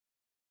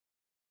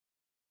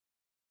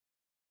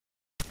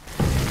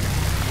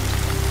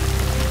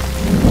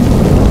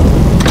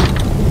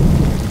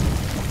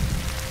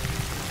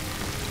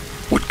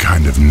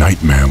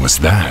nightmare was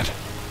that?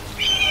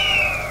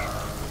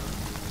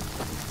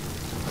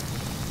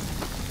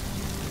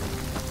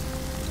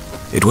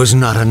 It was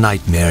not a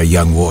nightmare,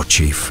 young war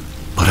chief,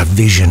 but a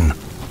vision.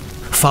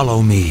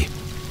 Follow me,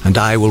 and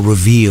I will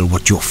reveal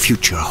what your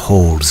future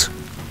holds.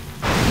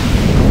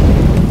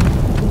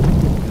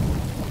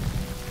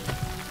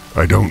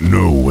 I don't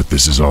know what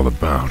this is all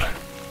about,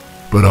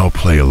 but I'll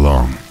play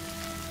along.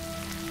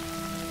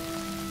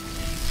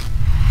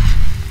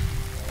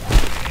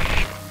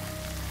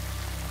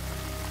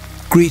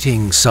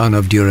 Greetings, son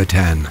of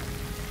Duratan.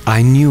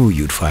 I knew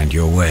you'd find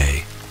your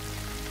way.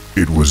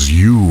 It was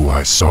you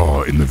I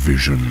saw in the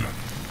vision.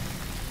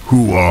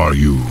 Who are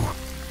you?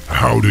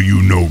 How do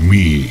you know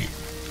me?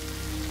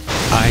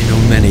 I know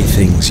many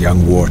things,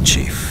 young war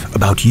chief,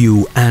 about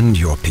you and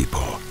your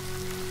people.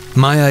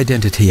 My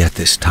identity at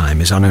this time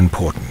is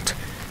unimportant.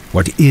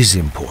 What is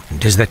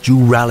important is that you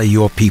rally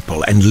your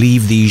people and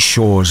leave these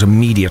shores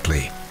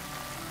immediately.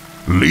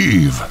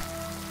 Leave?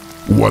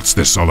 What's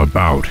this all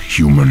about,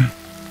 human?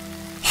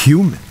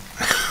 Human?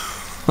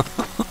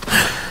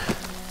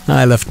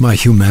 I left my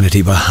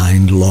humanity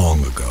behind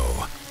long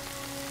ago.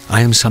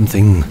 I am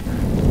something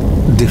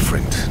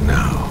different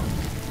now.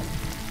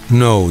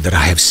 Know that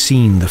I have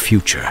seen the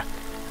future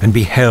and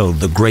beheld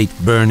the great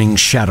burning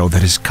shadow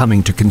that is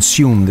coming to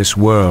consume this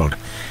world.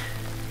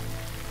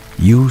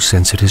 You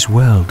sense it as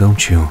well,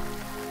 don't you?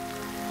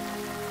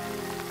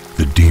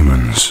 The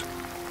demons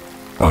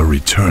are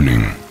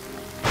returning.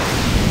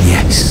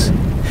 Yes,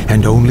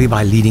 and only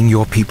by leading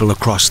your people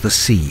across the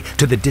sea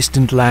to the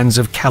distant lands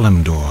of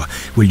Kalimdor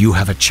will you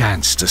have a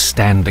chance to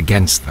stand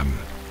against them.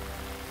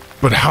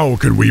 But how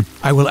could we—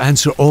 I will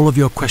answer all of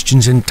your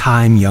questions in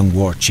time, young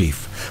war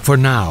chief. For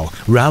now,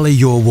 rally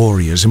your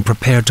warriors and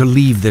prepare to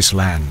leave this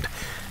land.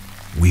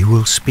 We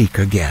will speak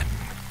again.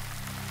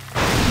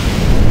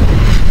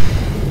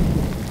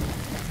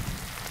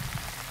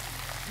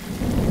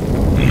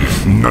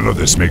 None of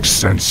this makes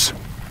sense.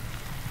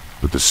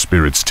 But the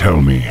spirits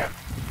tell me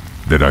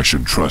that I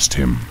should trust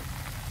him.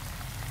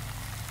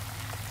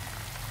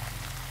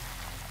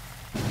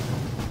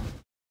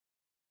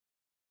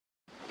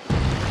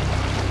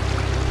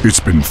 It's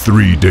been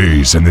 3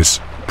 days and this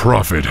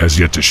prophet has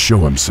yet to show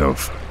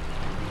himself.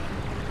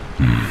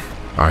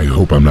 I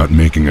hope I'm not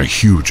making a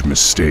huge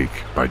mistake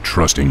by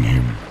trusting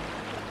him.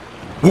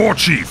 War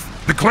Chief,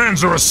 the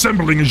clans are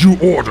assembling as you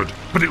ordered,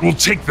 but it will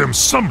take them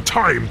some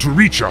time to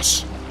reach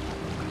us.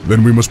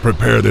 Then we must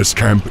prepare this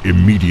camp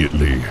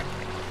immediately.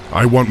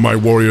 I want my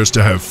warriors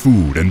to have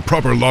food and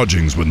proper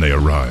lodgings when they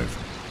arrive.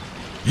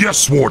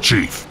 Yes, War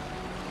Chief.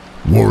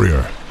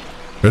 Warrior,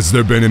 has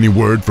there been any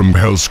word from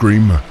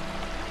Hellscream?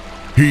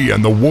 He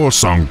and the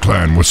Warsong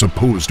clan were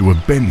supposed to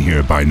have been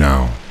here by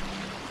now.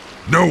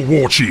 No,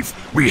 War Chief.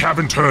 We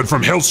haven't heard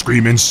from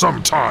Hellscream in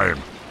some time.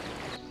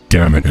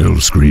 Damn it,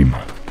 Hellscream.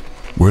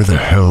 Where the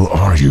hell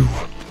are you?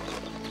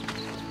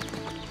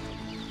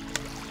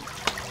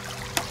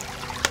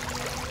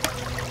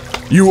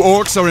 You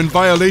orcs are in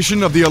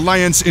violation of the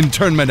Alliance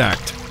Internment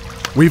Act.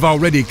 We've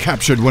already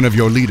captured one of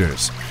your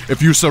leaders.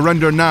 If you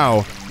surrender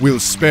now, we'll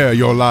spare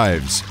your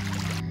lives.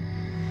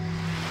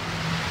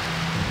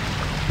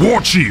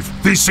 War Chief,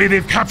 they say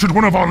they've captured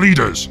one of our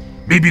leaders.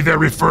 Maybe they're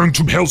referring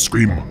to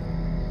Hellscream.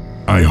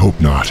 I hope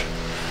not.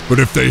 But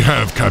if they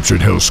have captured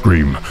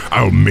Hellscream,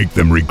 I'll make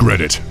them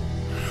regret it.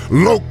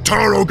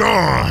 Loktar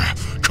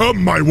Ogar!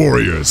 Come, my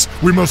warriors!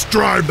 We must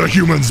drive the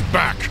humans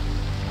back!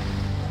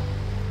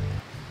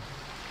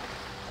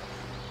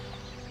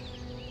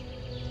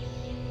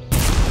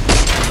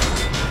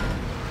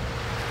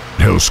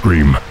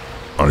 Hellscream,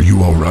 are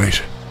you all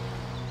right?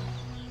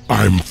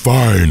 I'm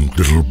fine,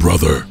 little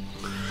brother.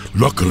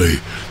 Luckily,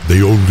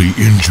 they only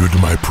injured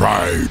my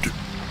pride.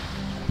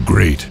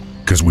 Great,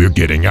 because we're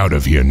getting out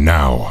of here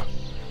now.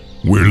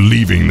 We're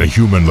leaving the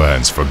human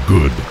lands for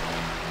good.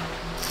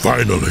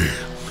 Finally.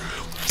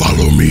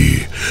 Follow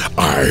me.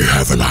 I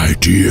have an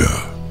idea.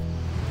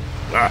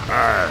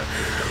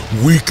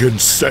 We can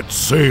set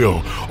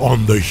sail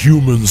on the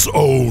humans'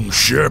 own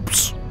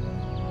ships.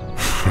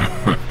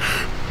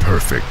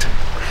 Perfect.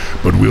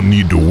 But we'll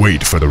need to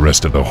wait for the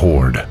rest of the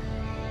Horde.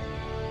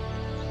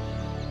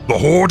 The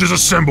Horde is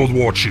assembled,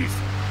 War Chief.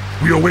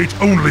 We await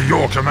only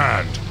your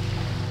command.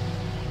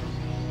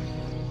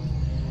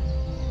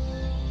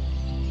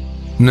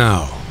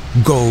 Now,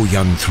 go,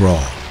 young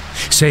thrall.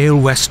 Sail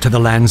west to the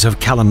lands of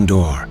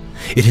Kalimdor.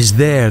 It is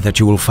there that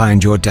you will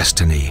find your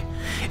destiny.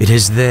 It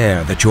is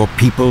there that your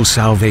people's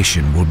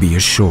salvation will be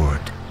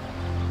assured.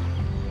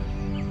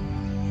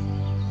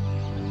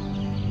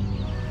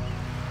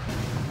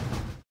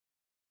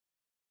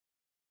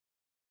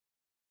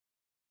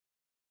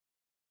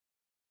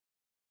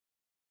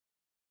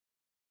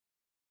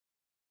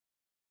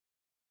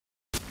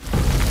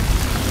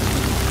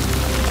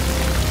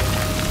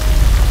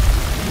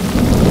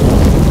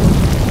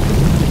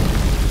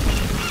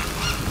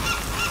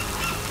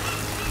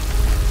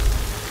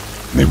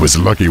 It was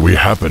lucky we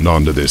happened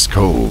onto this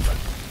cove.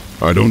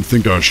 I don't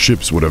think our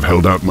ships would have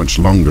held out much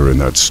longer in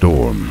that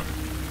storm.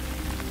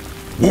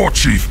 War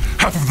Chief,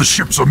 half of the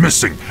ships are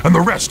missing, and the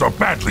rest are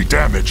badly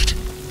damaged.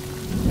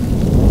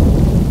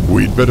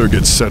 We'd better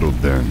get settled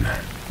then.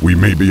 We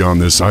may be on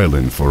this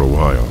island for a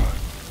while.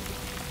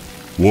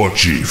 War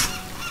Chief,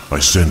 I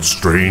sense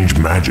strange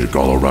magic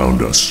all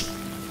around us.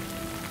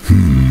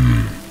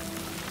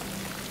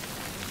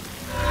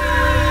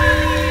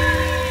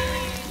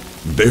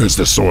 There's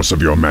the source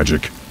of your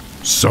magic.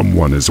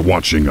 Someone is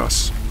watching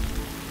us.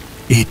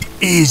 It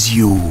is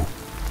you.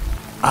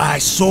 I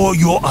saw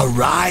your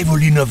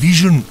arrival in a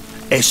vision,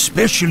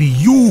 especially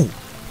you,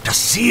 the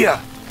seer.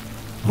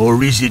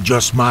 Or is it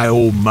just my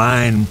old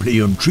mind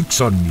playing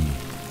tricks on me?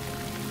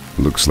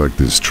 Looks like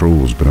this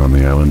troll's been on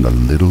the island a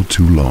little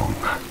too long.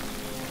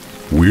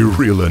 We're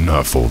real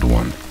enough, old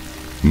one.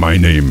 My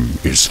name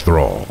is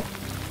Thrall.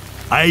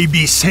 I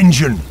be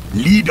Extinction,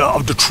 leader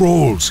of the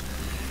trolls.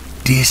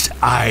 This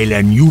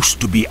island used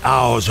to be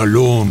ours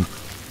alone,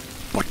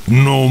 but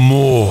no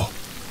more.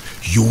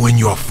 You and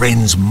your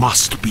friends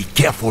must be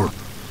careful.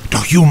 The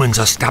humans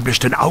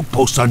established an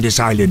outpost on this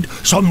island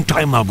some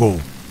time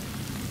ago.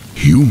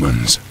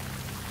 Humans?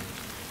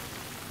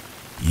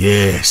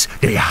 Yes,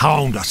 they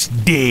hound us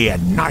day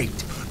and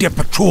night. Their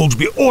patrols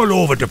be all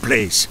over the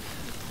place.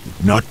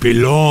 Not be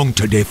long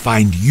till they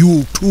find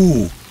you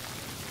too.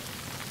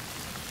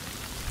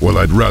 Well,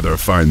 I'd rather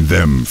find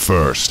them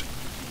first.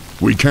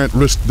 We can't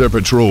risk their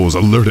patrols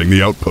alerting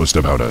the outpost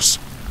about us.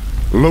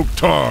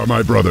 Loktar,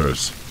 my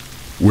brothers.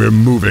 We're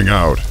moving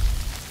out.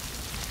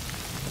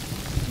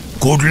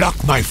 Good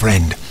luck, my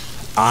friend.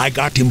 I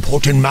got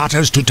important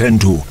matters to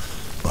tend to,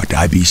 but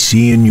I be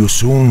seeing you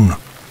soon.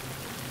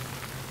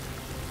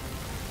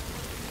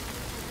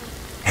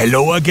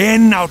 Hello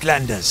again,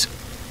 Outlanders.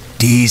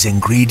 These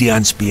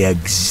ingredients be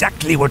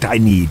exactly what I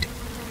need.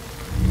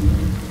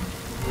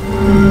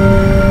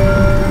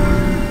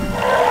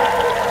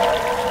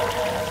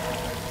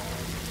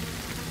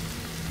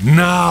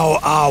 Now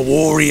our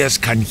warriors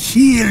can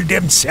heal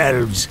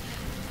themselves.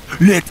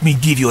 Let me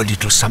give you a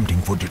little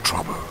something for the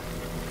trouble.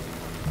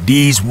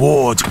 These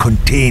wards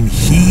contain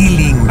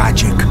healing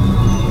magic.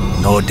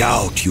 No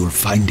doubt you'll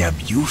find them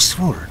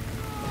useful.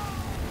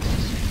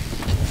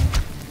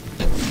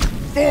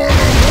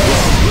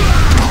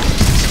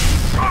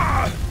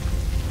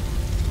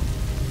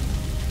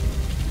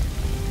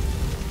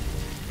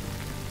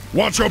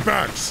 Watch your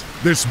backs!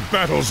 This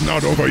battle's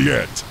not over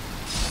yet!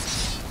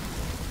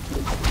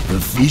 The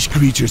fish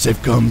creatures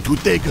have come to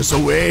take us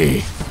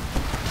away.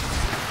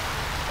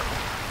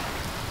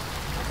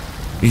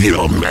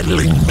 Your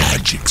meddling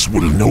magics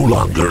will no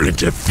longer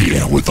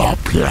interfere with our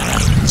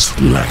plans,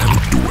 Land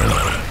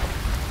Dweller.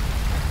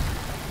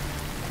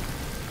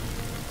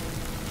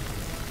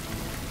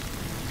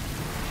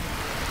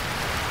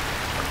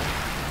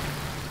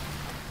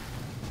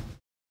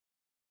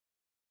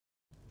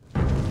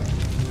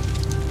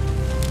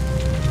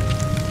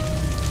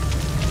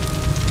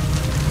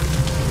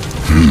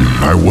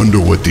 I wonder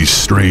what these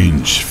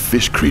strange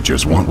fish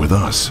creatures want with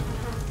us.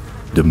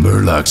 The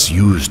Murlocs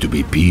used to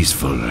be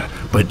peaceful,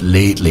 but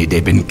lately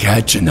they've been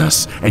catching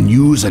us and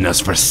using us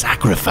for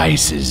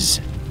sacrifices.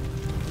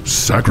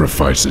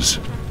 Sacrifices?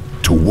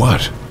 To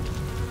what?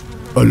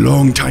 A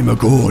long time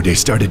ago, they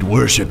started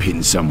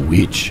worshipping some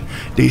witch.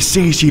 They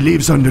say she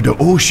lives under the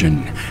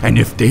ocean, and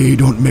if they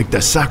don't make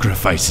the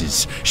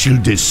sacrifices,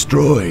 she'll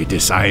destroy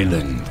this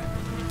island.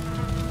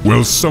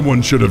 Well,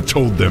 someone should have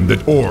told them that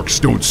orcs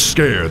don't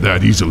scare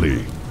that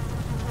easily.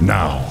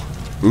 Now,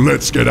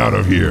 let's get out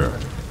of here.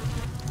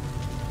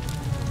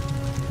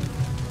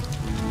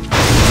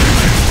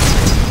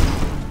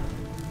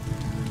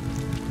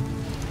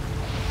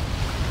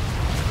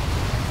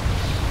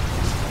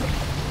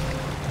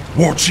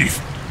 War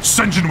Chief,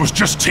 Extinction was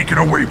just taken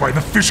away by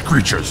the fish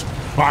creatures.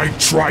 I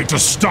tried to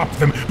stop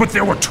them, but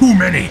there were too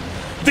many.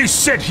 They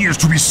said he is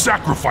to be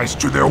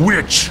sacrificed to their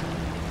witch.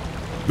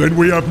 Then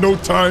we have no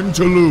time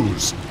to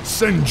lose.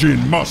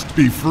 Extinction must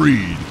be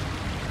freed.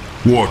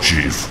 War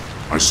Chief,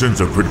 I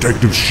sense a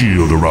protective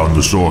shield around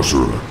the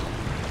sorcerer.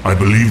 I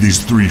believe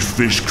these 3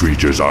 fish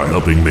creatures are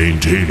helping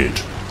maintain it.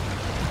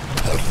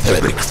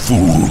 Pathetic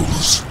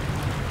fools.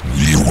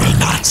 You will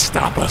not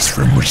stop us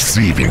from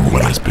receiving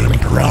what has been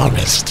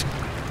promised.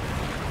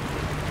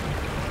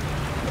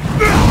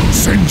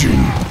 Extinction!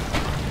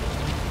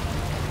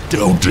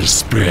 Don't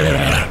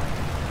despair.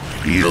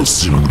 You'll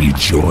soon be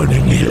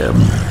joining him.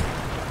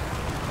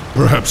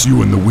 Perhaps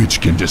you and the witch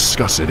can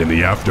discuss it in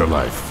the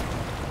afterlife.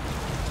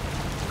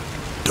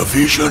 The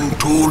vision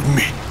told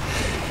me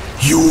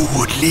you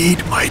would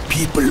lead my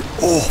people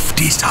off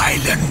this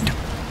island.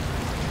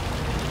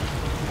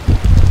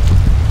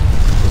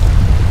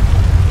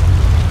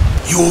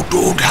 You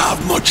don't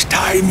have much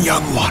time,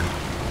 young one.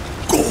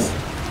 Go.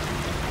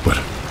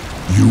 But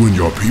you and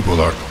your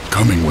people are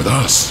coming with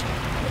us.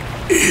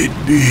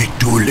 It'd be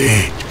too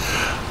late.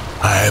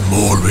 I'm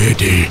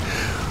already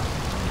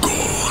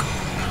gone.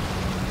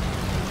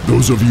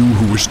 Those of you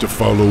who wish to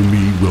follow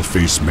me will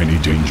face many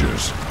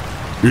dangers.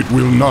 It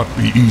will not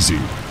be easy.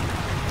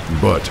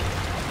 But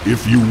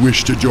if you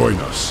wish to join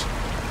us,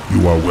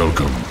 you are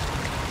welcome.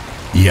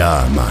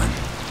 Yeah, man.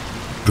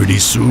 Pretty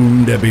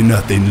soon there'll be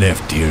nothing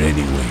left here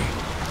anyway.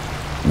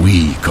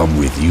 We come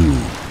with you.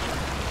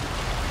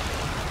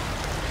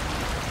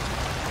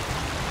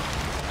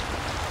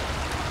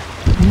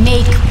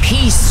 Make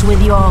peace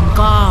with your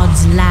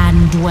gods,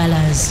 land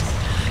dwellers.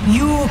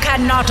 You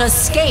cannot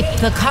escape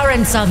the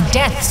currents of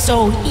death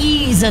so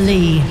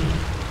easily.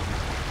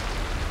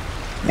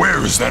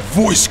 Where is that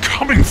voice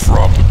coming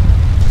from?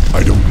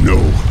 I don't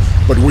know,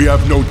 but we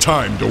have no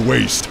time to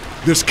waste.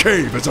 This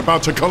cave is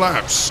about to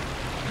collapse.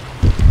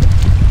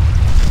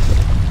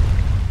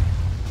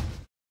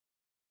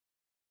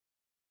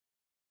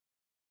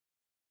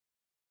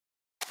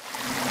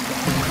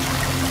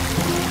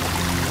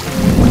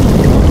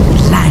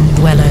 Land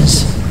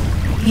dwellers,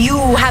 you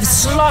have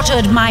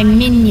slaughtered my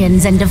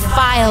minions and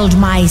defiled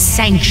my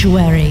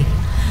sanctuary.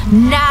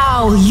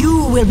 Now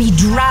you will be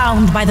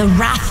drowned by the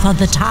wrath of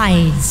the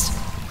tides.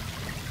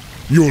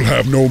 You'll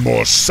have no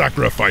more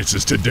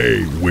sacrifices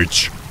today,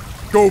 witch.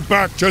 Go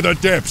back to the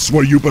depths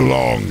where you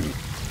belong.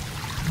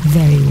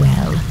 Very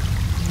well.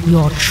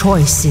 Your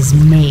choice is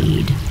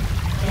made.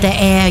 The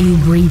air you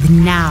breathe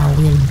now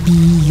will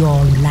be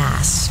your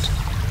last.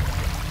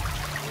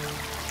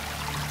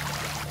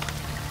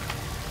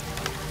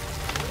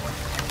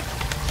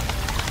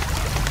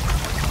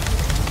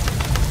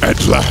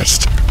 At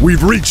last,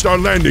 we've reached our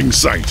landing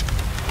site.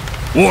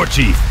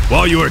 Warchief,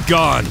 while you were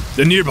gone,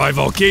 the nearby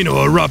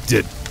volcano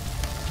erupted.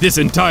 This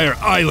entire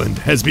island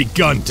has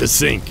begun to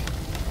sink.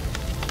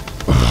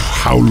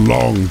 How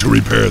long to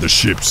repair the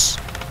ships?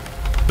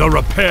 The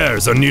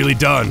repairs are nearly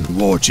done,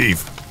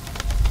 Warchief.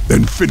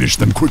 Then finish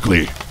them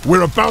quickly.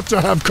 We're about to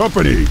have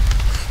company.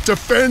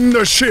 Defend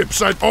the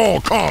ships at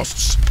all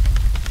costs.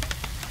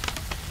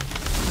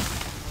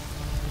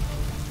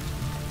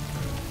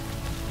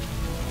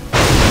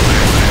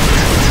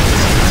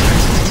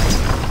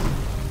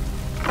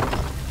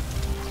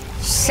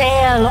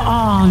 Sail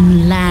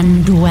on,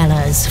 land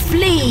dwellers.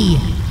 Flee!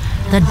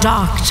 The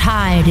dark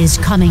tide is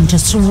coming to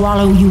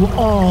swallow you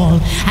all,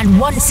 and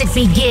once it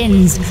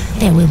begins,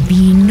 there will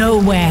be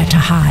nowhere to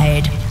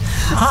hide.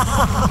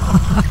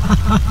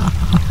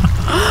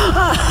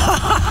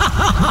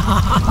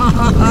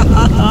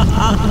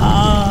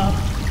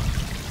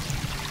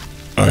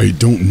 I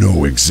don't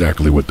know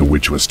exactly what the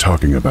witch was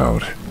talking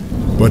about,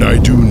 but I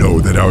do know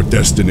that our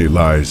destiny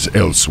lies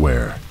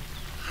elsewhere.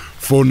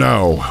 For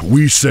now,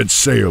 we set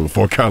sail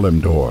for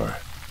Kalimdor.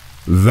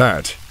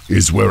 That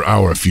is where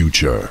our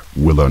future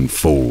will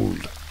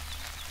unfold.